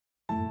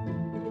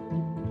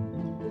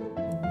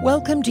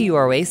Welcome to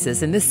your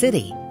oasis in the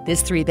city.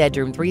 This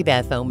 3-bedroom,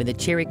 3-bath home in the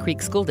Cherry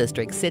Creek School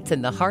District sits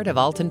in the heart of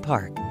Alton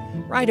Park.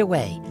 Right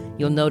away,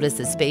 you'll notice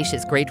a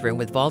spacious great room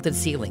with vaulted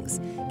ceilings,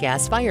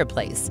 gas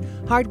fireplace,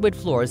 hardwood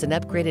floors, and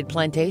upgraded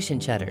plantation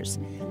shutters.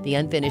 The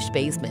unfinished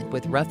basement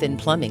with rough-in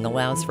plumbing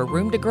allows for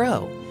room to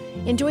grow.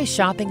 Enjoy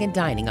shopping and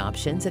dining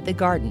options at the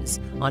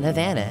Gardens on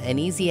Havana and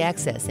easy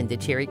access into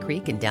Cherry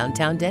Creek and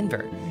downtown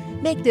Denver.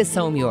 Make this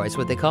home yours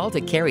with a call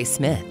to Kari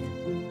Smith.